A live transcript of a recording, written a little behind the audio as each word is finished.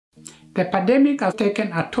The pandemic has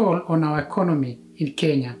taken a toll on our economy in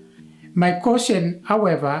Kenya. My caution,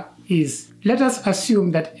 however, is let us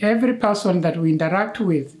assume that every person that we interact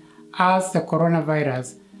with has the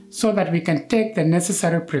coronavirus so that we can take the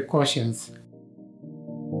necessary precautions.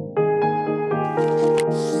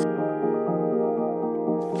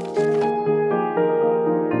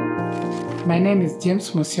 My name is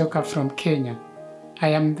James Musyoka from Kenya. I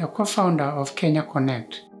am the co-founder of Kenya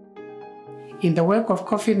Connect. In the wake of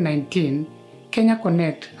COVID-19, Kenya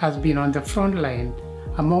Connect has been on the front line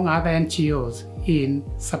among other NGOs in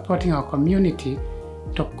supporting our community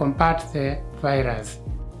to combat the virus.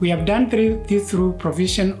 We have done this through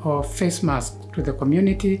provision of face masks to the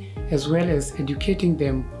community, as well as educating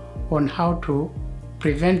them on how to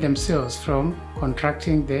prevent themselves from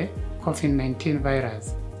contracting the COVID-19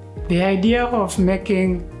 virus. The idea of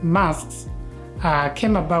making masks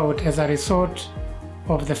came about as a result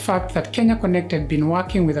of the fact that Kenya Connect had been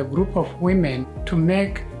working with a group of women to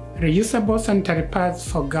make reusable sanitary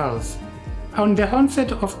pads for girls. On the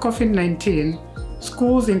onset of COVID-19,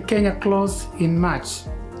 schools in Kenya closed in March.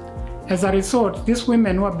 As a result, these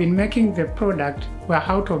women who have been making the product were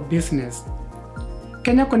out of business.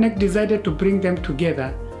 Kenya Connect decided to bring them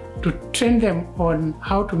together to train them on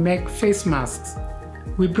how to make face masks.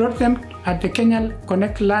 We brought them at the Kenya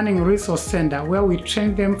Connect Learning Resource Center, where we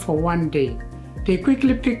trained them for 1 day. They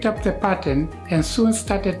quickly picked up the pattern and soon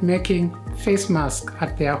started making face masks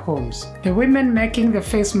at their homes. The women making the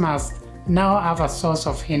face masks now have a source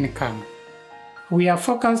of income. We are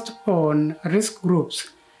focused on risk groups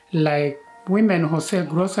like women who sell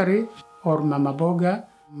grocery or mama boga,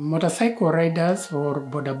 motorcycle riders or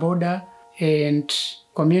boda boda, and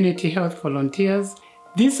community health volunteers.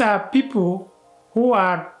 These are people who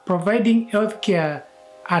are providing healthcare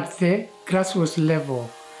at the grassroots level.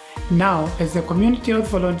 Now, as the community health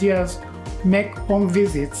volunteers make home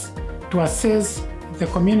visits to assess the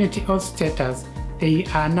community health status, they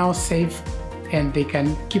are now safe and they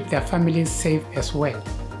can keep their families safe as well.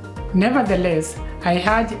 Nevertheless, I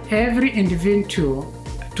urge every individual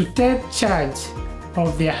to take charge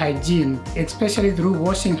of their hygiene, especially through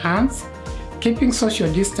washing hands, keeping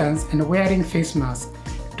social distance, and wearing face masks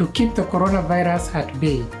to keep the coronavirus at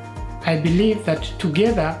bay. I believe that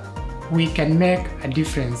together we can make a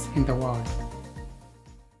difference in the world.